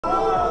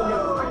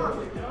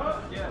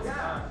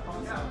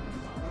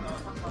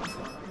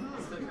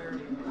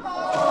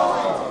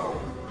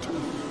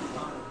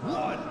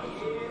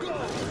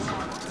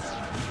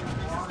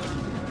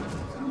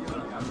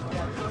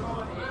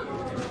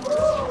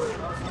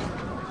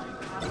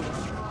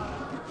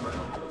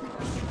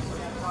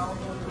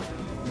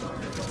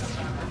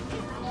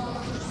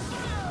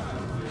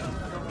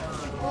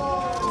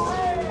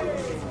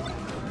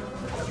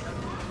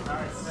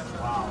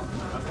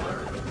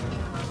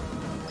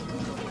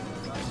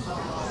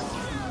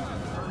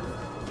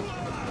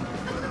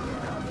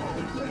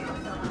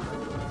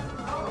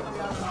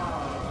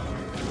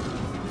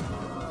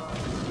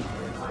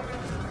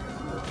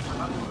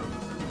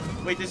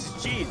Wait, this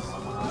is cheese.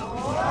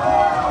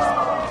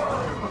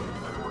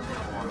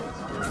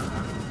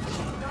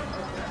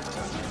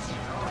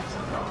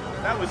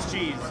 That was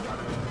cheese.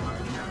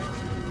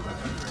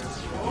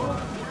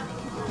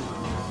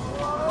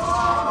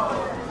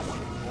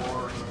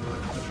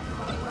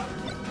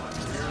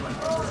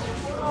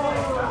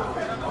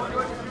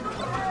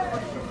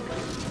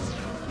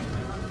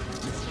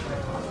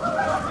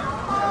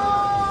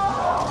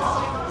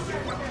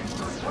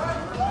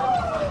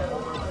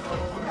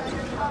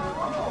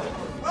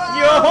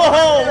 Yo,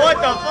 what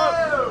the fuck?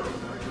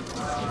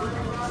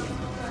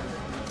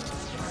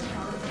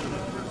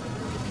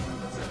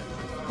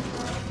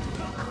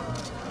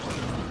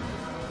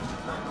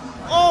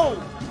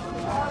 Oh!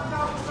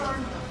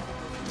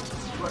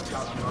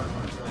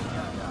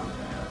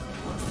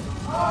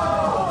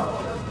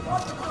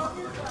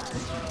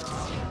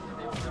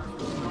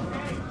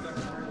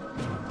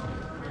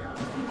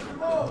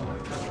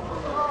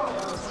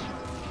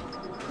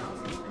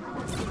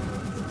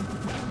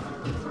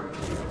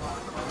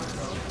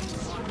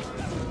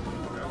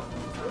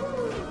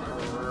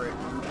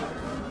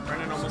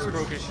 Brennan almost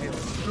broke his shield.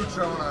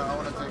 I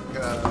want to take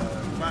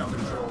final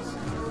controls.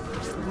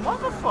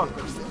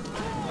 Motherfucker!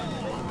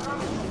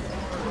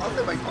 I'll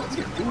take my let's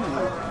get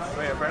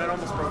Wait, Brennan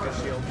almost broke his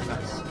shield.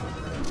 Nice.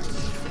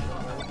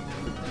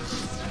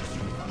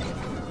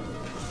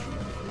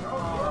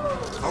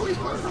 Oh, he's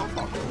playing Brawl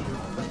Falco.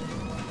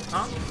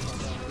 Huh?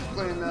 He's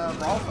playing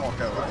Brawl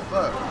Falco. What the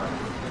fuck?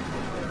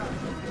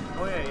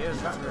 Oh yeah, he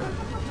is. That's great.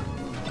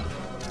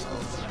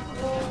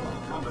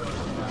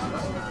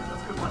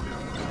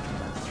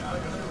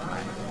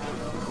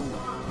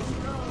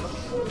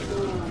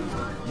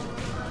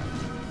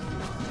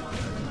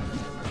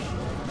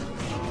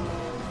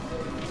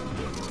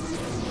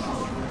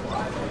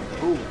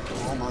 Ooh,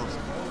 almost.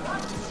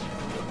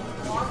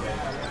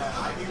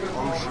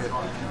 Oh shit.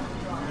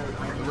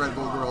 The Red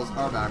Bull girls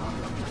are back.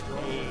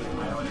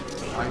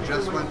 I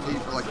just went pee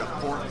for like the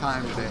 4th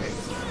time today.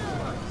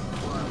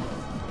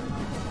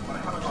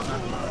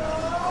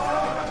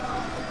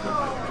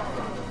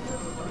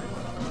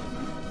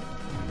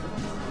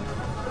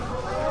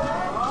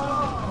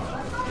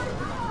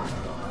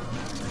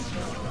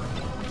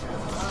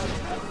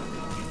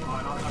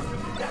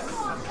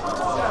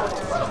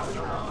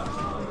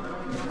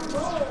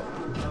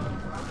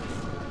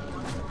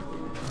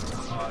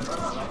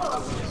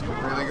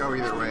 Really go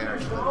either way,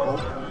 actually. Oh,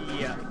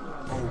 Yeah.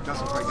 oh,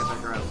 doesn't quite get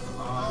that grab.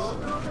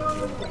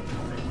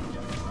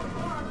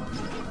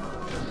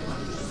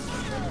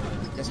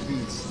 Yes,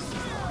 please.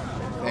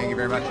 Thank you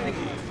very much. Thank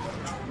you.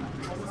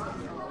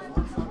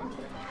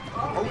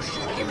 Oh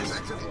shit,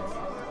 GamerZach took it.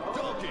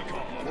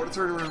 What a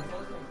turn around.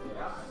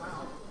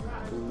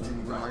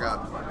 Oh my god.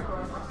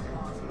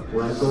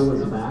 Red Bull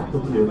is back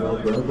with your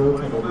red logo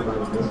and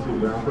everybody's mystery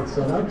graphic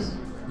setups.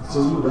 So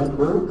you Red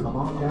Bull, come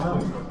on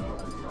down.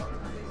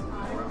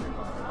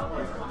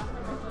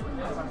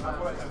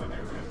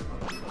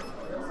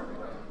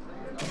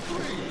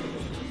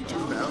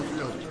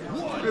 Battlefield.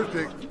 Good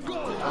pick.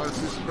 I was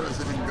too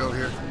surprised I didn't go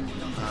here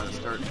to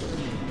start.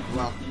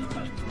 Well,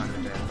 might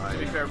have been To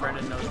be by. fair,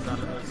 Brennan knows none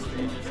of those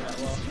stages that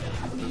well.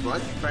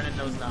 What? Brennan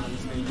knows none of the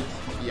stages.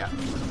 Yeah,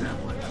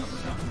 definitely.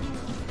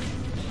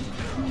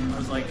 It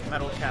was like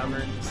Metal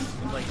Caverns,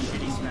 like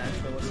shitty Smash,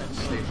 but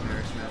essentially.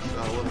 Stationary Smash.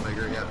 Oh, a little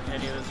bigger, yeah.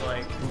 And he was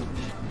like, I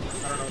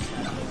don't know what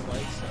Smash looks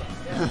like, so.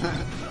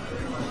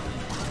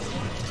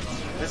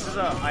 This is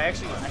I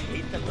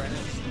hate that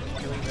Brennan's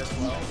doing this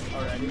well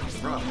already.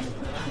 Bro,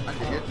 I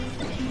dig it.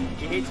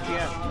 He hates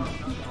PM.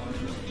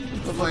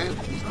 He's playing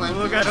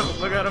Look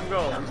PM. at him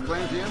go. He's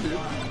playing PM, dude.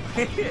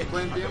 He's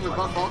playing PM with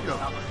Buck Falco.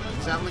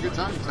 He's having a good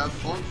time. He's having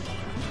fun.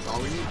 That's all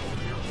we need.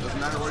 Doesn't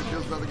matter what he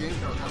feels about the game.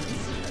 It'd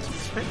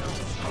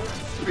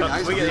be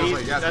nice if he was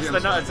like, yeah, That's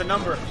PM's fun. it's a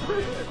number.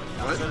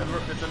 What?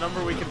 It's a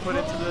number we can put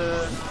into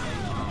the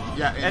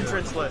Yeah,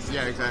 entrance list.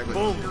 Yeah, exactly.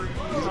 Boom. He's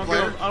a I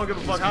player. don't give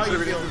a fuck He's how you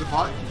contributing feel. to the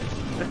pot.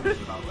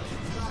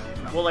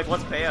 Well, like,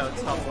 what's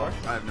payouts? Top 4? I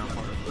have no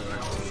fucking clue,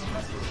 actually.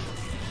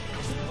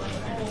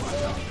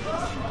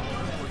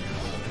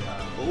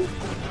 Oh.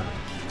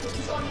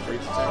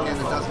 Great to take in. It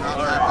does not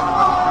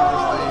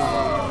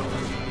happen, but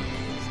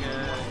He's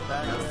gonna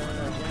back it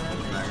again.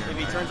 If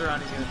he turns around,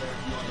 he's gonna do it.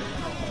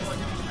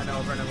 I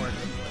know, Brennan works.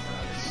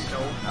 so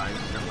nice.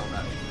 He's gonna hold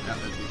that. Yeah,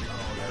 that's easy.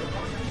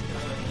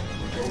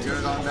 Looking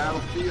good on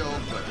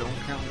Battlefield, but don't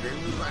count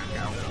GamerZach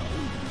out.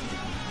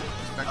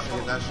 Expect to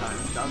get that shot.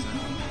 It doesn't.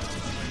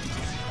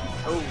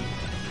 Oh.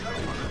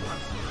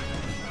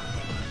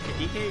 Can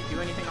DK do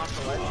anything off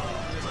the ledge in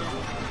this game?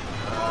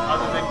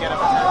 Other than get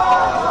up ahead?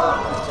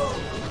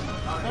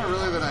 Not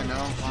really that I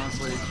know,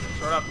 honestly.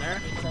 Throw it up there,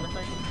 kind of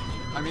thing?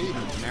 I mean,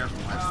 even Nair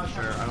from ledge for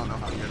sure. I don't know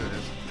how good it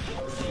is.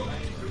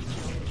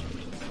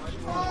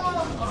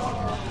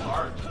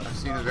 I've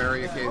seen a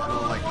very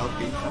occasional, like,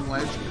 upbeat from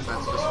ledge, because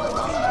that's just an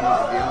obnoxious move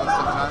to deal with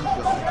sometimes,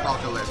 but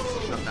Falco ledge,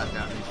 shut that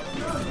down.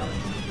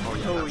 Oh,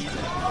 yeah, Oh, that's easy. it.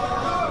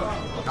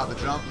 Got the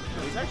jump.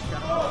 He's actually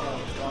kind of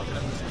well good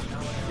at this game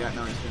now. Yeah,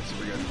 no, he's been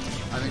super good.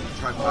 I think the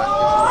tripod is a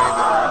way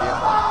better idea.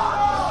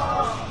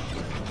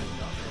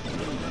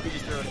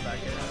 back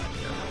here.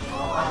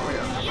 Oh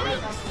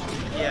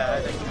yeah. Yeah, I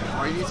think.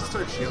 Oh, he needs to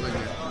start shielding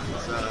it.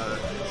 It's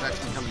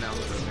actually coming down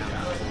with us now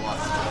a lot.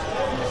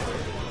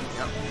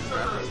 Yep.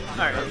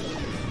 Alright,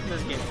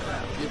 there's a game for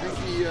that. Do you think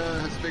he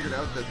has figured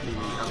out that the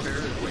up air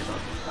is way up?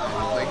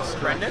 Like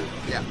Brendan?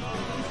 Yeah.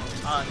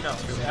 No,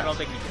 I don't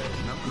think he could.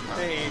 No?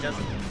 He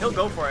doesn't. He'll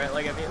go for it.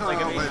 Like if he, No,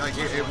 like if he, but like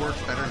it works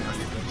better than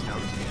he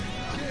knows.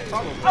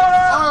 probably.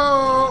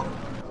 Oh!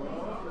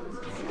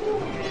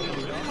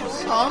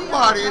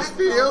 Somebody's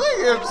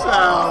feeling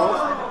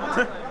himself.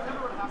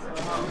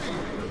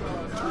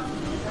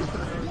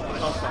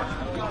 Oh fuck!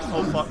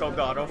 Oh fuck! Oh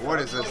god! Oh fuck! What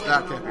is this?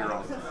 That can't be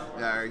wrong.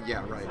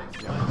 Yeah, right.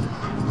 Yeah.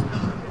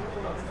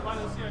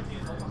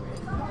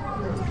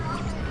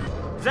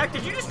 Zach,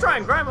 did you just try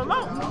and grime him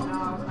out?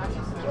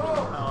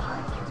 Oh.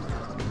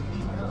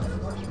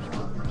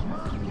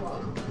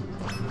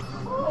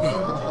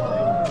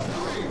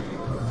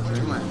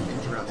 Dreamland,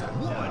 interesting. I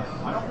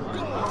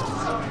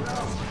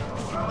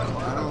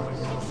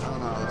don't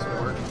know how this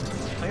will work.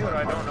 Tell you what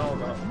I don't know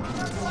about. I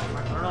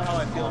don't know how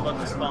I feel about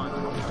this font.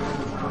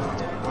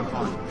 What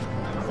font?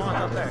 The font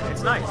up there.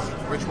 It's nice.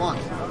 Which one?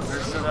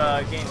 There's some.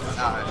 The game.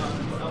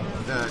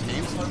 The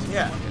names?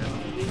 Yeah.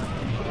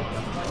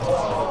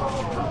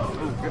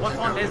 Ooh, What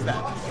font is that? I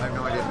have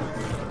no idea.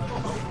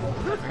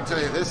 I can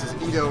tell you this is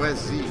Edo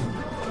SZ.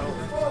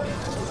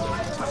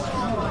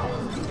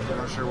 I'm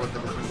not sure what the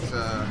different name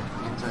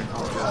tag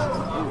font is.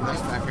 Ooh,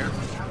 nice back here.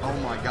 Oh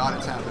my god,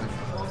 it's happening.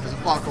 There's a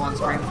Falco on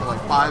screen for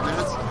like 5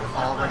 minutes,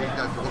 already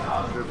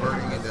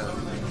diverting into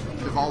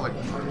devolving.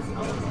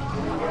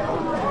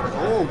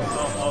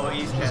 Oh,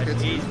 he's dead.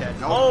 He's dead.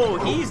 No. Oh,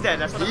 he's dead.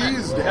 That's what I meant.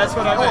 He's dead. That's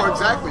what I meant. Oh,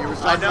 exactly. You were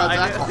talking about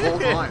Zach the whole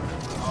time.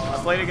 I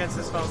played against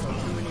this Falco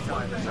too many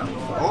times.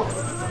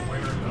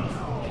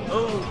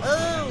 Oh.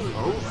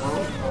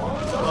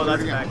 Oh,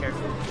 that's back here.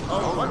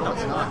 Oh, what no, the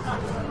it's fuck? not.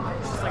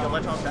 It's just like a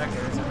ledge back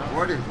here, isn't it?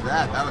 What is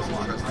that? That was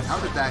interesting. How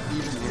did that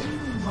even hit?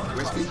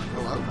 Whiskey?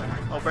 Hello?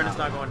 Oh, Brendan's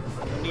not going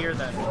near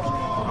that.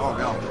 Oh,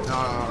 no.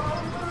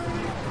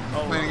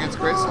 Oh. Playing against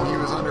Chris, and he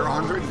was under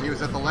 100, and he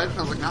was at the ledge, and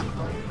I was like, no,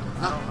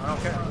 I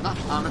don't care. no,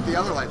 I'm at the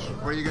other ledge.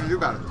 What are you going to do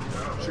about it?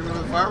 Shoot me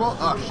with a fireball?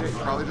 Oh, shit, you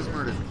probably just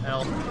murdered me.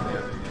 L.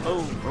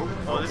 Oh,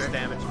 this is okay.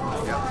 damage.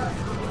 Yep.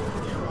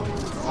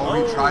 Oh,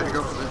 he tried to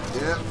go for the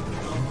dip.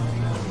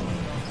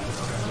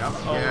 Yep.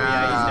 Oh,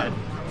 yeah, he's dead.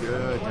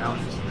 Good, down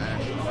his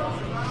smash.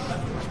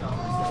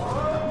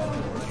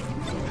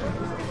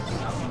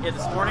 Yeah,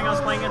 this morning I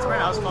was playing against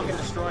Brendan, I was fucking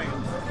destroying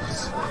him.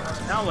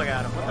 Now look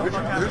at him. What the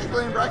fuck happened? Who's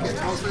playing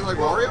brackets? Mostly like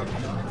Wario?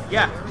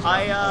 Yeah,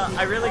 I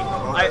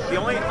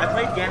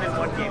played Ganon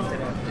one game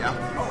today. Yeah.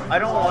 I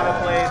don't want to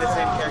play the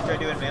same character I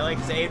do in Melee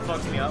because A, it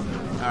fucks me up.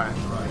 Alright.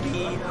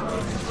 B,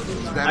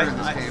 He's better in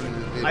this game.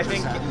 I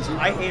think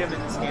I hate him in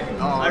this game.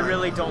 Oh, I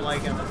really don't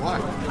like him. Why?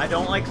 I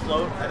don't like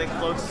float. I think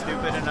float's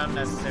stupid and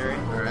unnecessary.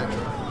 Alright.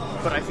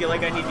 But I feel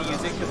like I need to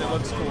use it because it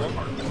looks cool.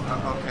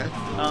 Okay.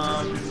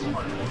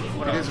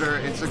 What else?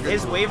 It's a good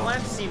His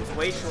wavelength seems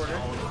way shorter.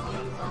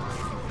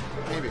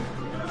 Maybe.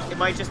 It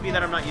might just be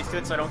that I'm not used to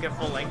it, so I don't get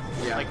full length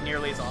like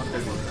nearly as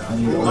often.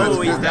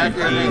 Oh, he's dead.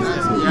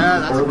 Yeah,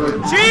 that's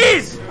good.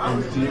 Jeez!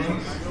 And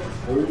Phoenix,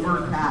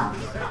 overcast.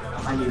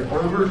 I need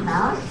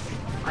overcast.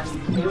 I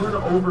need Kayla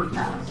to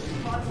overcast.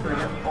 So I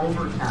get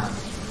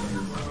overcast.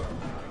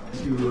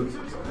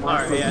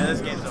 Alright, yeah,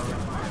 this game's over.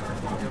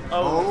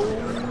 Oh.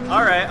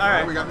 Alright.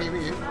 Oh, we got me.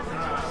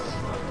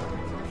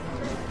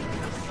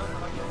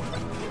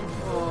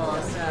 Oh,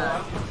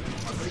 sad.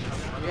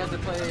 We had to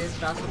play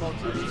basketball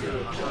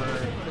 2v2 for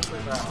this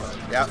week.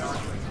 Yep.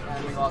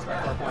 And we lost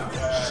by 4 points.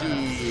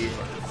 Shit.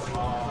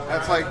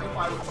 That's like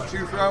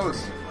 2 throws.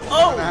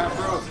 Oh! 1.5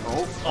 throws.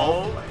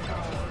 Oh,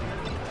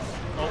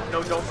 no,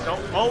 don't.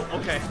 Oh,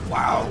 okay.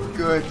 Wow,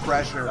 good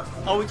pressure.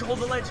 Oh, we hold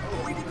the ledge.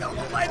 Oh, we didn't know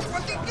the ledge.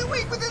 What's he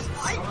doing with his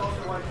life?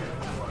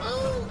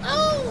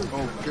 Oh,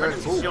 good.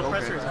 Brendan's Ooh, shield okay.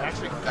 pressure is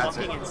actually That's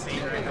fucking it.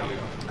 insane right now.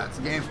 That's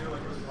the game.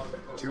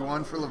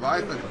 2-1 for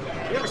Leviathan.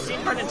 You ever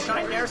seen Brendan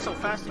shine there so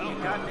fast in your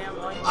goddamn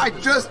life? I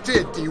just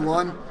did,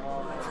 D1.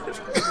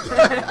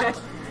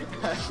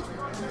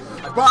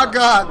 By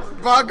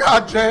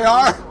God,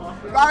 JR.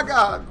 By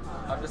God.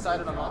 I've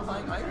decided I'm not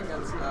playing Ike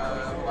against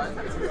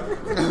Leviathan.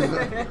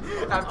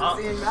 After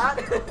seeing that.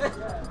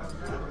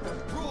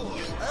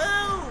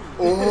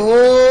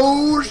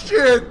 Oh,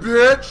 shit,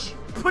 bitch.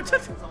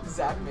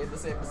 Zach made the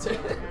same mistake.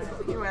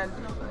 He went,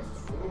 no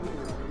thanks.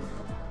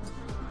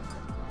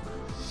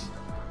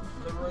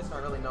 Leroy's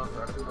not really known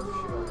for extra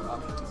shield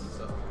options,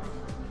 so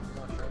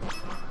I'm not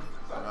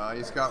sure.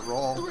 He's got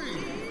roll.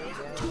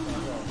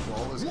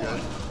 Roll is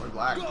good. Or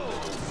black.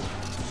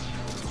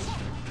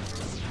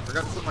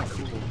 Forgot to put my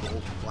cool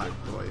gold black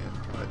toy in,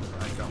 but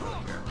I don't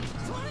really care.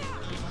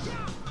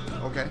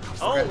 Okay.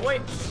 Oh, okay.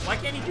 wait. Why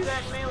can't he do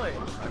that in Melee?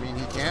 I mean,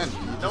 he can. You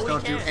just No,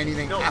 don't he do can't.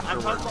 anything no,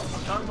 afterwards.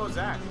 I'm talking about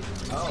Zach.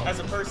 Oh. As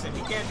a person,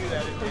 he can't do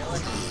that in Melee.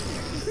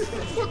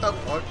 What the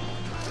fuck?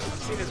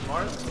 See this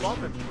Mars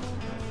bumping.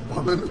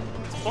 Bumming.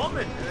 It's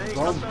bumming, and then he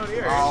Bum. comes out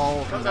here.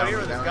 Oh, Comes out here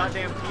with his down.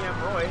 goddamn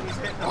PM Roy, and he's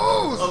hitting him.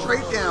 Oh,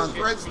 straight down. shit.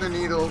 Threads the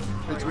needle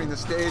between the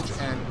stage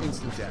and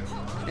instant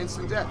death.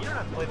 Instant death. You don't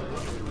have to play the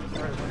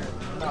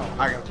loop. No,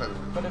 I gotta play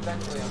with but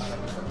eventually I might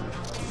have to play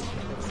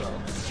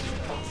it.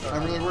 So,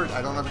 I'm really worried.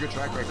 I don't have a good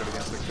track record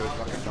against a good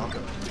fucking Falco.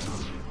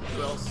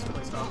 Who else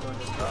plays Falco in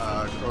this game?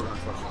 Krogan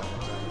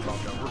fucking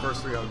Falco.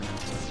 Reverse 3-0.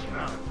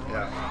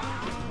 Yeah.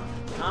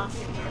 Huh?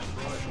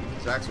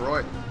 Zach's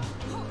Roy.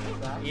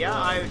 Yeah,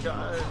 I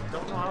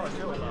don't know how I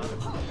feel about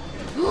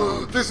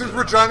it. This is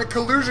Regina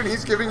Collusion.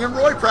 He's giving him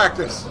Roy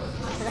practice.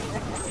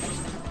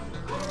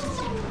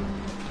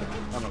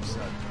 I'm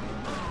upset.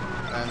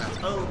 And that's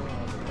Oh.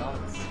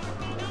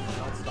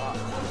 don't stop.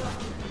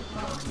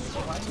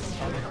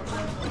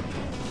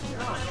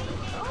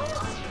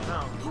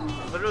 No.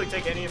 Literally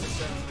take any of his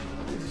sets.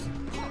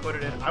 Put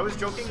it in. I was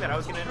joking that I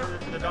was going to enter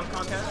the dunk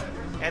contest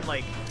and,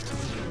 like,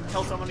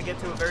 tell someone to get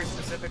to a very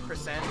specific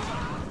percent,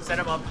 set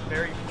him up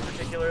very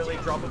particularly,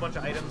 drop a bunch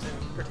of items in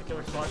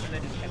particular spots, and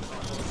then just end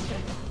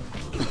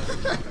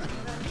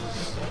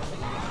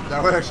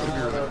that would actually be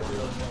really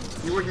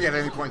cool. You wouldn't get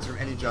any points from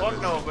any judges.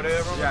 Fuck no, but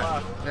everyone would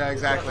laugh. Yeah,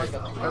 exactly.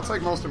 That's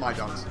like most of my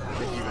dunks.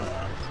 If even.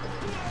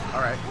 All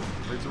right,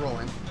 leads a roll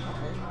in.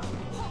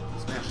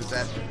 Smashes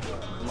that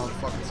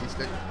motherfucking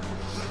C-stick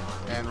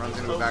and runs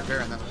into it back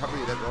there, and that's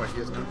probably that Roy. He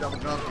has no double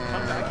jump. Fun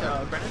And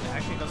fact, Brennan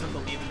actually doesn't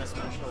believe in this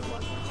special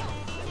one.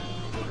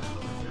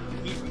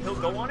 He'll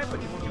go on it, but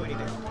he won't do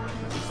anything.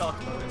 He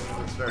talked about it.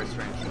 it's very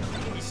strange.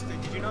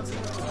 Did you not see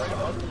this right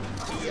above?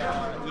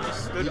 He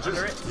just stood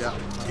under it. Yeah.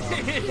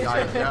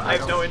 I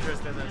have no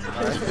interest in this.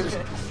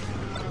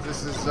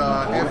 This is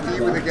FD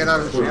with a get out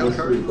of jail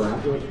card.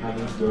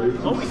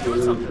 Oh, he's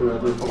doing something. Oh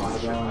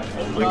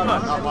my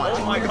god. Not much.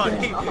 Oh my god.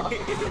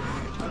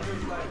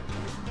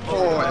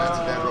 Oh, that's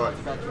a dead Roy.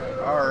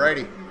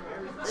 Alrighty.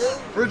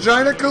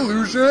 Regina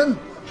Collusion.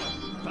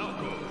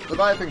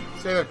 Leviathan,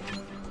 stay there.